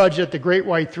 Ultimately, we judge at the great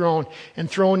white throne and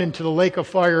thrown into the lake of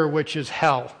fire, which is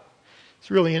hell.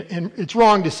 It's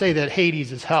wrong to say that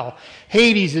Hades is hell.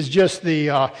 Hades is just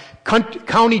the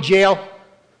county jail.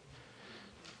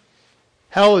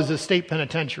 Hell is a state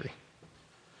penitentiary.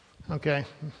 Okay?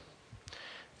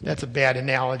 That's a bad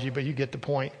analogy, but you get the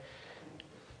point.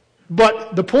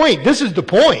 But this is the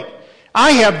point.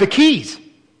 I have the keys.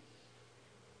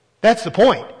 That's the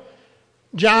point.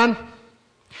 John,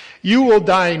 you will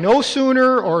die no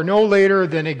sooner or no later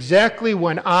than exactly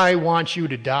when I want you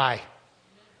to die.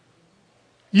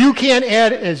 You can't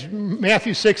add, as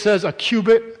Matthew 6 says, a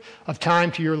cubit of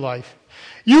time to your life.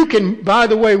 You can, by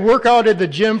the way, work out at the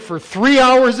gym for 3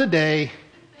 hours a day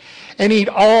and eat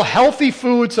all healthy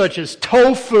food such as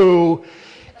tofu,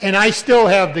 and I still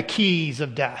have the keys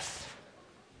of death.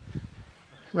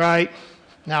 Right?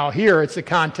 Now here it's the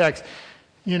context.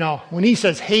 When he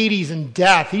says Hades and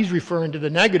death, he's referring to the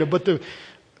negative, but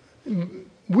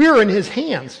we're in his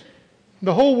hands.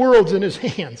 The whole world's in his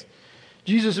hands.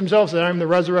 Jesus himself said, I'm the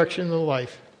resurrection and the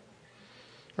life.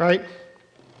 Right?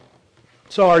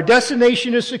 So our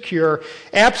destination is secure,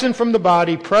 absent from the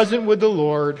body, present with the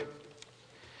Lord.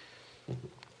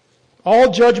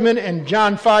 All judgment, and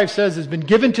John 5 says, has been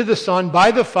given to the Son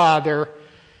by the Father.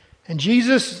 And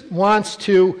Jesus wants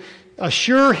to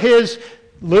assure his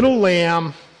little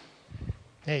lamb,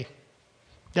 hey,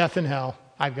 death and hell,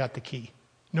 I've got the key.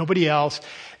 Nobody else.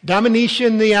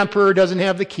 Domitian, the emperor, doesn't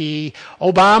have the key.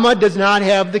 Obama does not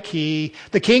have the key.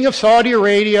 The king of Saudi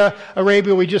Arabia,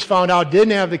 we just found out,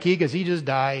 didn't have the key because he just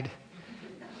died.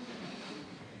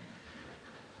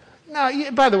 Now,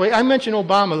 by the way, I mentioned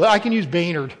Obama. I can use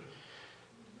Boehner.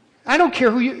 I don't care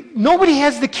nobody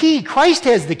has the key. Christ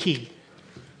has the key.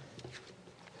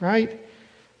 Right?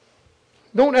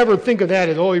 Don't ever think of that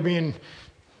as, you're being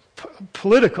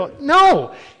political.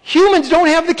 No, humans don't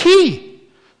have the key.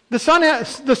 The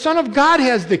Son of God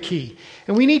has the key.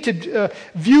 And we need to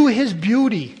view his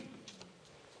beauty.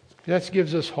 That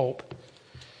gives us hope.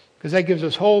 Because that gives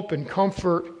us hope and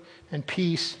comfort and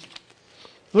peace.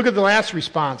 Look at the last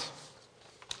response.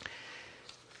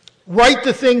 Write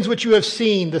the things which you have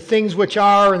seen, the things which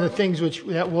are, and the things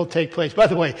that will take place. By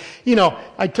the way,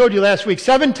 I told you last week,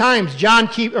 7 times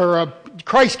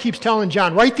Christ keeps telling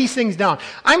John, write these things down.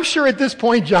 I'm sure at this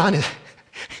point John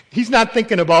he's not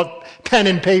thinking about pen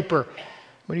and paper,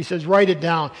 but he says, write it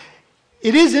down.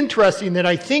 It is interesting that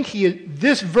I think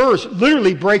this verse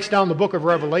literally breaks down the book of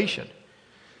Revelation.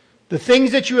 The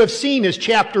things that you have seen is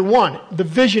chapter 1, the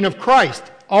vision of Christ,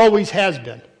 always has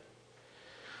been.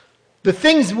 The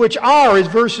things which are is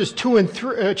verses 2 and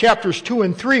 3, chapters 2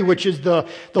 and 3, which is the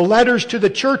letters to the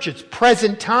church. It's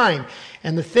present time.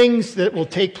 And the things that will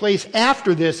take place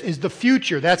after this is the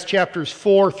future. That's chapters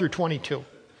 4 through 22.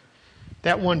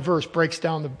 That one verse breaks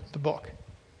down the book.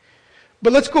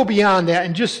 But let's go beyond that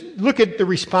and just look at the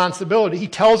responsibility. He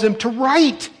tells him to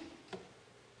write.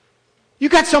 You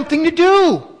got something to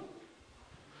do.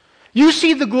 You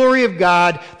see the glory of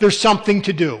God, there's something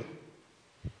to do.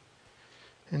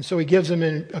 And so he gives him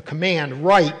a command,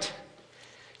 write.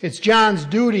 It's John's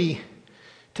duty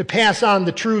to pass on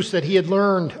the truths that he had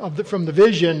learned from the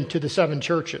vision to the 7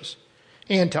 churches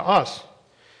and to us.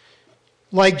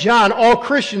 Like John, all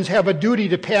Christians have a duty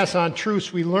to pass on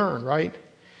truths we learn, right?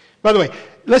 By the way,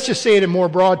 let's just say it in more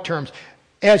broad terms.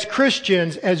 As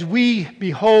Christians, as we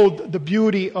behold the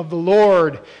beauty of the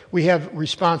Lord, we have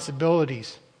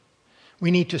responsibilities. We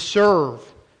need to serve.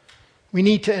 We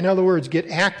need to, in other words, get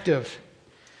active.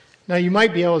 Now, you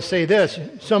might be able to say this.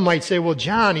 Some might say, well,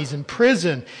 John, he's in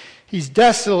prison. He's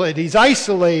desolate. He's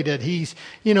isolated. He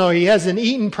hasn't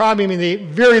eaten probably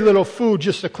very little food,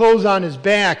 just the clothes on his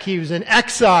back. He was in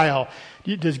exile.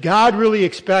 Does God really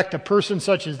expect a person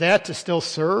such as that to still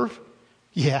serve?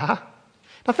 Yeah.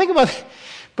 Now think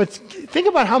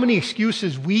about how many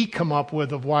excuses we come up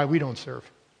with of why we don't serve.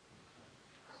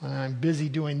 I'm busy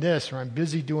doing this, or I'm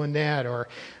busy doing that, or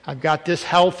I've got this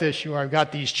health issue, or I've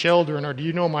got these children, or do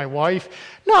you know my wife?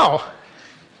 No.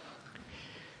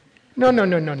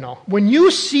 No. When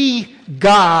you see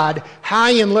God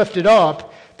high and lifted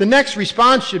up, the next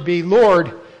response should be,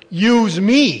 Lord, use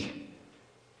me.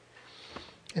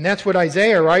 And that's what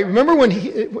Isaiah, right? Remember when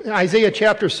Isaiah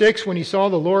chapter 6, when he saw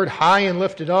the Lord high and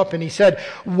lifted up, and he said,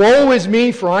 woe is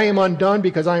me, for I am undone,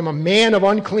 because I am a man of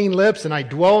unclean lips, and I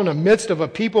dwell in the midst of a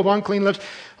people of unclean lips.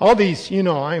 All these,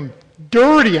 I'm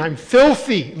dirty, I'm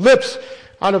filthy. Lips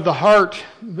out of the heart,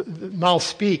 the mouth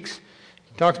speaks.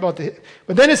 Talks about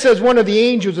but then it says one of the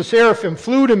angels, a seraphim,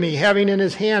 flew to me, having in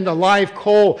his hand a live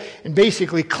coal, and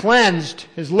basically cleansed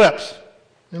his lips.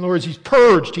 In other words, he's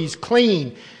purged, he's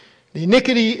clean. The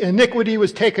iniquity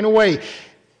was taken away.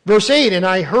 Verse 8, and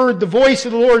I heard the voice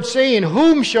of the Lord saying,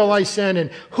 whom shall I send,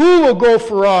 and who will go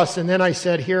for us? And then I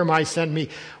said, here am I, send me.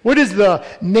 What is the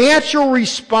natural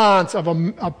response of a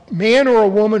man or a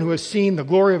woman who has seen the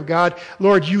glory of God?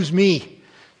 Lord, use me.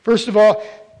 First of all,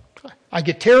 I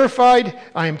get terrified,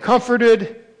 I am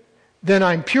comforted, then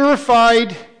I'm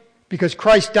purified because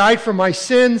Christ died for my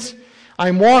sins.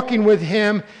 I'm walking with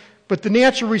him. But the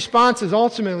natural response is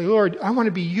ultimately, Lord, I want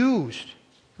to be used.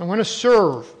 I want to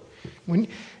serve. In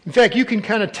fact, you can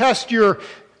kind of test your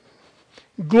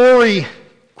glory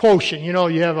quotient. You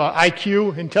have an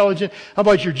IQ, intelligent. How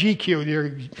about your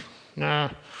GQ?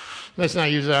 Let's not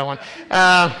use that one.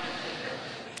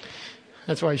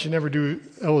 That's why you should never do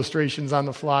illustrations on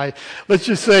the fly. Let's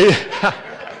just say,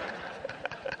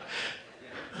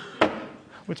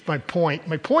 what's my point?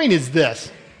 My point is this.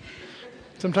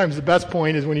 Sometimes the best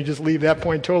point is when you just leave that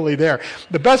point totally there.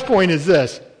 The best point is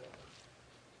this.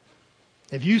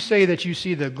 If you say that you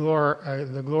see the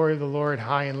glory of the Lord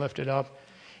high and lifted up,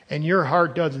 and your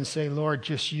heart doesn't say, Lord,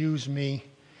 just use me,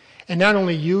 and not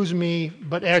only use me,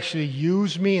 but actually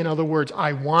use me, in other words,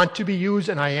 I want to be used,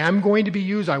 and I am going to be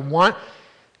used,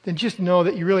 then just know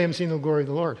that you really haven't seen the glory of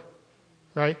the Lord,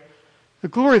 right? The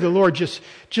glory of the Lord just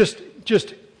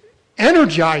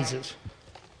energizes.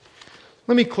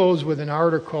 Let me close with an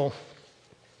article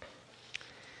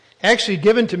actually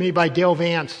given to me by Dale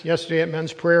Vance yesterday at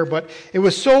Men's Prayer, but it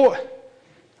was so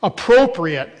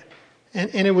appropriate,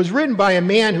 and it was written by a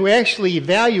man who actually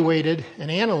evaluated and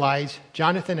analyzed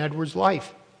Jonathan Edwards'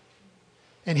 life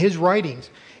and his writings.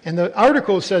 And the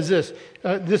article says this,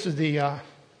 this is the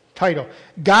title,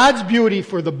 God's Beauty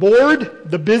for the Bored,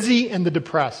 the Busy, and the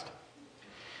Depressed.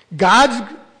 God's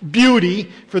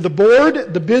beauty for the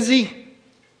bored, the busy,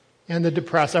 and the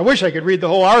depressed. I wish I could read the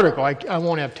whole article. I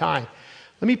won't have time.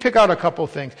 Let me pick out a couple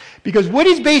things. Because what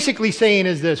he's basically saying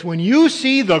is this. When you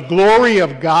see the glory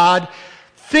of God,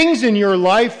 things in your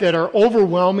life that are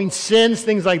overwhelming, sins,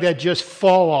 things like that, just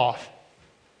fall off.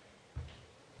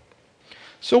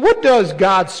 So what does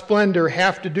God's splendor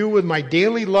have to do with my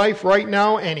daily life right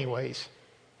now anyways?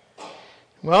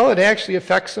 Well, it actually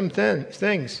affects some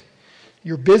things.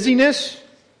 Your busyness,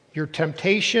 your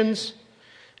temptations,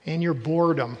 and your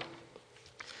boredom.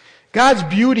 God's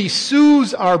beauty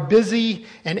soothes our busy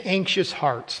and anxious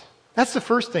hearts. That's the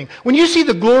first thing. When you see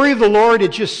the glory of the Lord,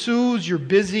 it just soothes your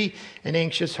busy and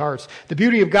anxious hearts. The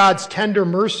beauty of God's tender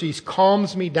mercies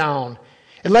calms me down.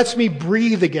 It lets me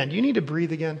breathe again. Do you need to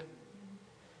breathe again?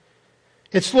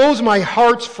 It slows my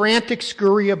heart's frantic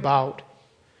scurry about.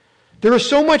 There is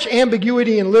so much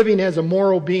ambiguity in living as a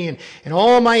moral being. In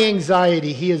all my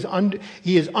anxiety, He is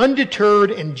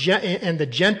undeterred and the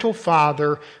gentle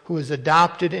Father who has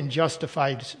adopted and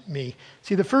justified me.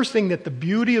 See, the first thing that the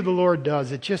beauty of the Lord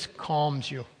does, it just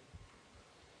calms you.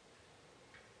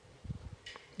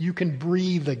 You can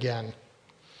breathe again.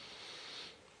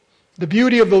 The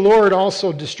beauty of the Lord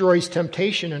also destroys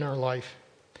temptation in our life.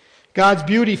 God's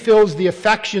beauty fills the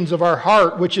affections of our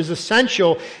heart, which is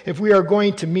essential if we are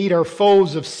going to meet our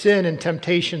foes of sin and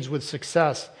temptations with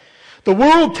success. The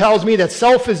world tells me that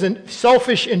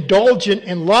selfish, indulgent,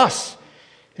 and lust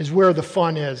is where the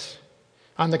fun is.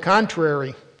 On the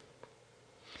contrary,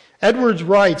 Edwards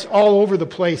writes all over the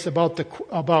place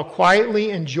about quietly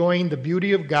enjoying the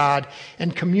beauty of God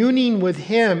and communing with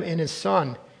Him in His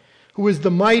Son, who is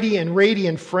the mighty and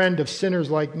radiant friend of sinners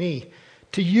like me.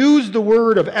 To use the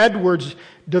word of Edwards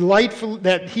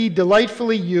that he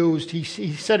delightfully used, he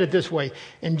said it this way,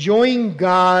 enjoying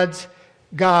God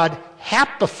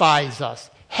happifies us.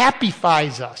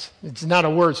 Happifies us. It's not a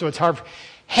word, so it's hard.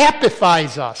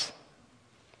 Happifies us.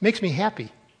 Makes me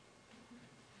happy.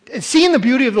 Seeing the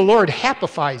beauty of the Lord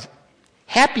happifies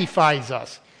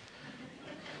us.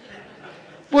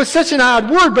 Well, it's such an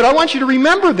odd word, but I want you to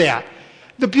remember that.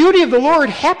 The beauty of the Lord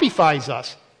happifies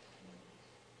us.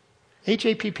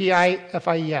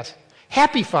 H-A-P-P-I-F-I-E-S.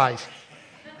 Happifies.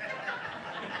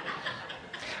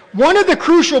 One of the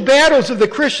crucial battles of the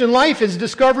Christian life is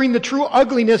discovering the true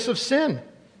ugliness of sin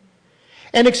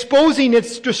and exposing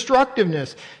its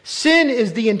destructiveness. Sin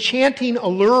is the enchanting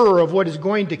allure of what is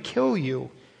going to kill you.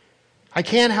 I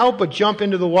can't help but jump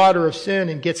into the water of sin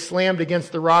and get slammed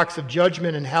against the rocks of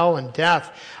judgment and hell and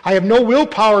death. I have no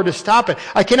willpower to stop it.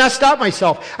 I cannot stop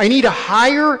myself. I need a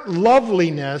higher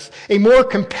loveliness, a more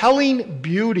compelling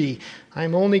beauty.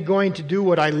 I'm only going to do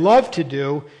what I love to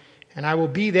do, and I will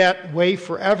be that way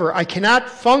forever. I cannot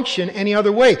function any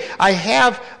other way. I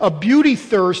have a beauty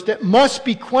thirst that must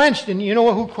be quenched, and you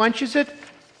know who quenches it?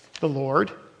 The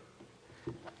Lord.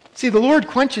 See, the Lord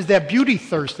quenches that beauty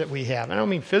thirst that we have. I don't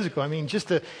mean physical. I mean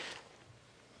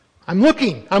I'm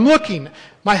looking.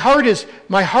 My heart is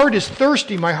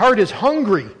thirsty. My heart is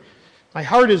hungry. My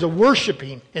heart is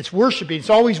worshiping. It's worshiping. It's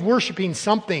always worshiping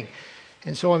something.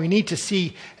 And so we need to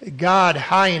see God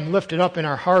high and lifted up in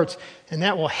our hearts, and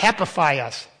that will happify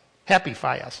us.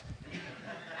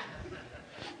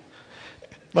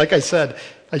 Like I said,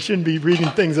 I shouldn't be reading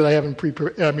things that I haven't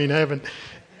prepared.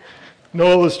 No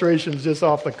illustrations, just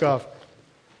off the cuff.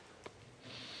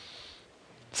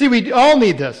 See, we all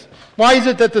need this. Why is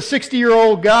it that the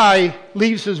 60-year-old guy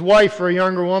leaves his wife for a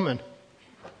younger woman?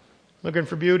 Looking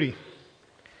for beauty.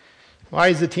 Why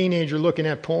is the teenager looking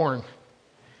at porn?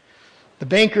 The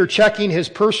banker checking his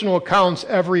personal accounts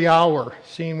every hour,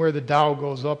 seeing where the Dow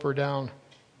goes up or down.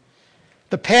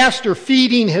 The pastor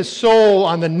feeding his soul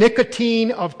on the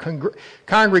nicotine of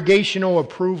congregational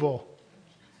approval.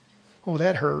 Oh,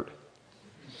 that hurt.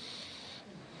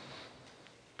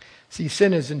 See,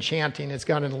 sin is enchanting. It's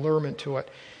got an allurement to it.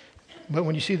 But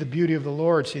when you see the beauty of the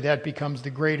Lord, see, that becomes the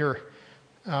greater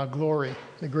glory,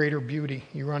 the greater beauty.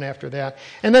 You run after that.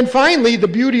 And then finally, the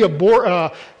beauty of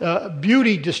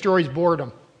beauty destroys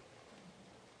boredom.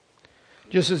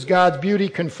 Just as God's beauty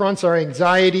confronts our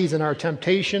anxieties and our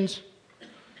temptations,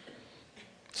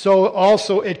 so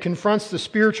also it confronts the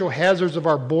spiritual hazards of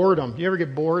our boredom. You ever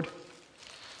get bored?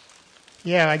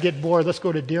 Yeah, I get bored. Let's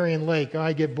go to Darien Lake. Oh,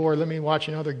 I get bored. Let me watch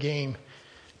another game.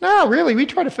 No, really, we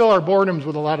try to fill our boredoms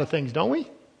with a lot of things, don't we?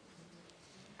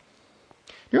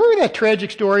 You remember that tragic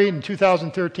story in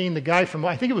 2013? The guy from,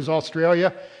 I think it was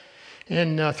Australia,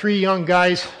 and 3 young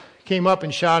guys came up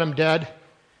and shot him dead.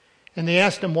 And they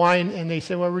asked him why, and they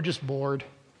said, well, we're just bored.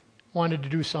 Wanted to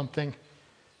do something.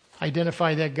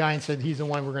 Identified that guy and said, he's the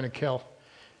one we're going to kill.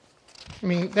 I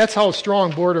mean, that's how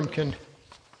strong boredom can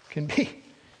be.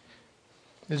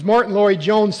 As Martin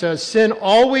Lloyd-Jones says, sin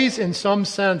always, in some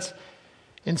sense,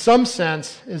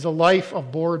 is a life of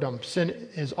boredom. Sin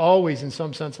is always, in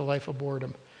some sense, a life of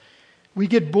boredom. We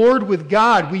get bored with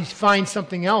God. We find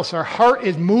something else. Our heart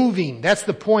is moving. That's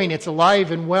the point. It's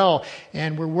alive and well,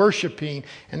 and we're worshiping.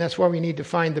 And that's why we need to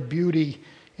find the beauty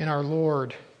in our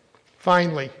Lord.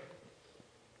 Finally,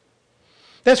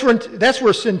 that's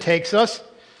where sin takes us.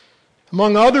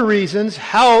 Among other reasons,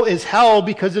 hell is hell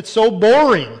because it's so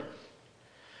boring.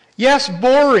 Yes,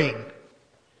 boring.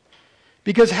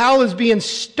 Because hell is being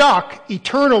stuck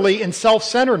eternally in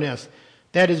self-centeredness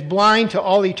that is blind to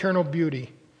all eternal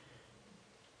beauty.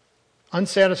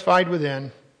 Unsatisfied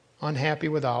within, unhappy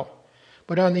without.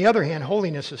 But on the other hand,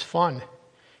 holiness is fun.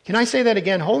 Can I say that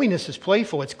again? Holiness is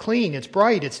playful, it's clean, it's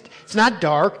bright, it's not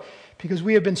dark, because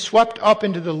we have been swept up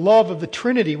into the love of the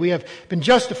Trinity. We have been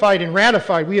justified and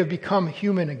ratified. We have become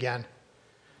human again.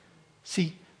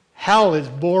 See, hell is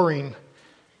boring.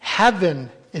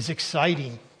 Heaven is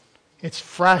exciting. It's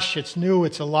fresh, it's new,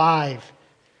 it's alive.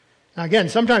 Now again,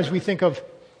 sometimes we think of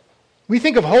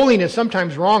holiness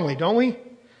sometimes wrongly, don't we?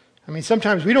 I mean,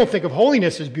 sometimes we don't think of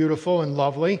holiness as beautiful and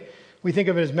lovely. We think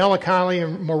of it as melancholy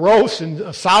and morose and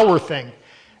a sour thing.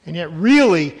 And yet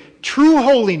really, true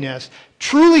holiness,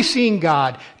 truly seeing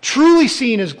God, truly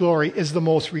seeing His glory is the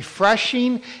most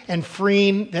refreshing and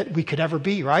freeing that we could ever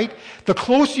be, right? The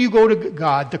closer you go to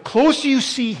God, the closer you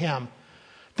see Him,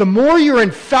 the more you're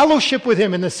in fellowship with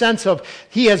Him in the sense of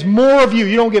He has more of you.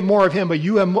 You don't get more of Him, but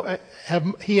you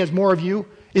He has more of you.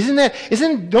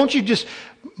 Don't you just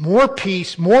more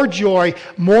peace, more joy,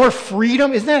 more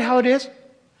freedom? Isn't that how it is?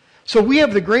 So we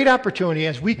have the great opportunity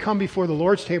as we come before the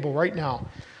Lord's table right now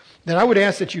that I would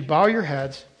ask that you bow your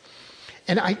heads.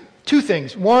 And two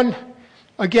things. One,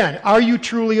 again, are you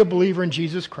truly a believer in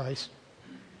Jesus Christ?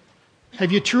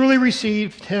 Have you truly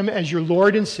received Him as your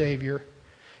Lord and Savior?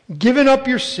 Given up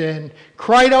your sin,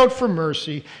 cried out for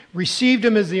mercy, received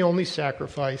Him as the only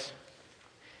sacrifice?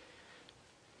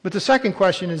 But the second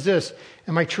question is this: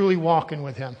 am I truly walking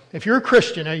with Him? If you're a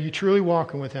Christian, are you truly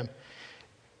walking with Him?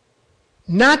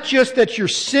 Not just that your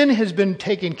sin has been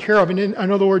taken care of, and in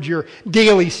other words, your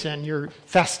daily sin, you're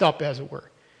fessed up, as it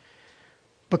were.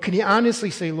 But can you honestly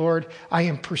say, Lord, I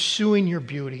am pursuing your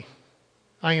beauty.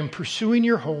 I am pursuing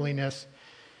your holiness.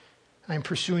 I am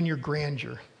pursuing your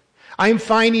grandeur. I am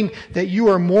finding that you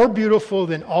are more beautiful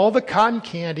than all the cotton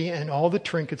candy and all the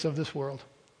trinkets of this world.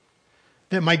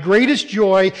 That my greatest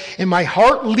joy and my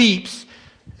heart leaps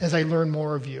as I learn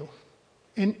more of you.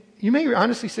 And you may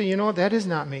honestly say, you know what, that is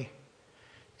not me.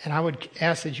 And I would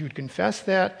ask that you would confess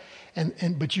that,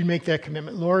 but you make that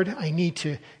commitment. Lord, I need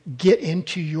to get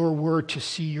into your word to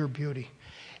see your beauty.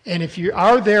 And if you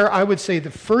are there, I would say the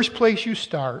first place you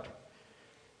start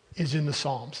is in the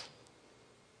Psalms.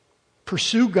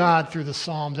 Pursue God through the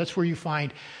Psalms. That's where you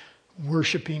find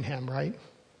worshiping him, right?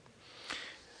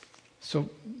 So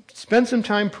spend some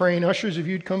time praying. Ushers, if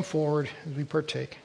you'd come forward as we partake.